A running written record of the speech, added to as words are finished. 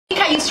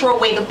throw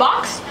away the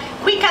box,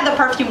 quicker the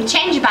perfume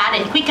change bad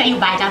and quicker you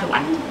buy another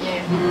one.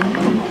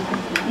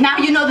 Now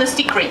you know the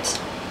secret.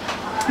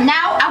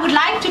 Now I would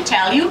like to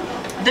tell you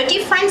the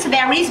difference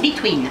there is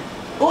between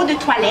eau de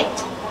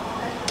toilette,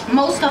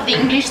 most of the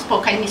English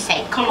spoken we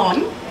say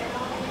cologne,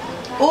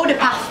 eau de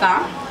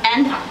parfum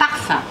and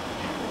parfum.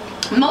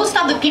 Most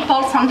of the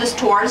people from the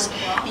stores,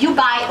 you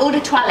buy eau de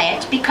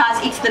toilette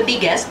because it's the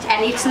biggest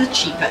and it's the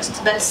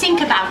cheapest. But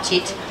think about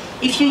it,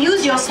 if you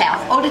use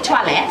yourself eau de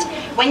toilette,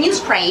 when you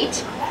spray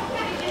it,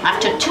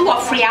 after 2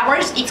 or 3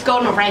 hours, it's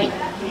gone already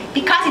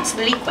because it's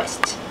the liquid.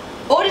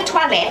 Eau de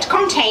toilette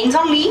contains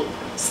only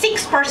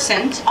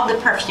 6% of the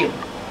perfume,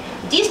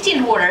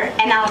 distilled water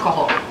and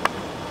alcohol.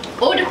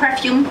 Eau de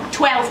perfume,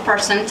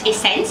 12%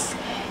 essence,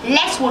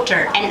 less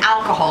water and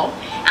alcohol,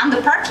 and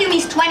the perfume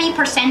is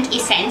 20%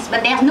 essence,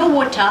 but there's no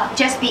water,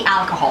 just the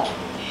alcohol.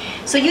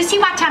 So you see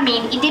what I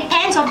mean? It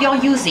depends on your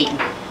using.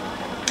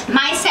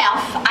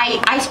 Myself,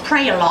 I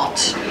spray a lot,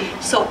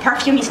 so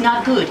perfume is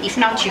not good. If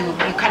not, you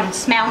can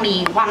smell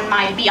me 1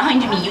 mile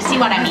behind me, you see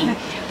what I mean?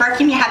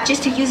 Perfume, you have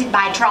just to use it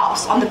by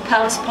drops on the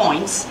pulse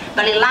points,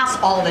 but it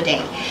lasts all the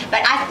day.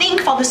 But I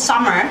think for the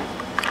summer,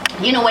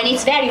 you know, when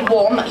it's very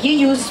warm, you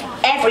use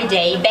every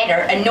day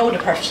better an eau de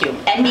perfume.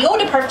 And the eau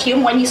de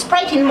perfume, when you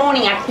spray it in the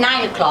morning at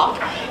 9 o'clock,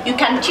 you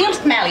can still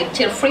smell it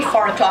till 3,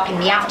 4 o'clock in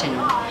the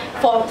afternoon.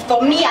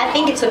 For me, I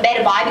think it's a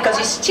better buy because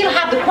you still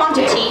have the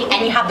quantity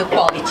and you have the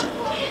quality.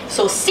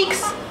 So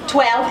 6,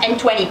 12 and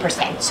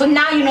 20%. So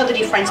now you know the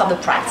difference of the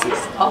prices,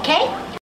 okay?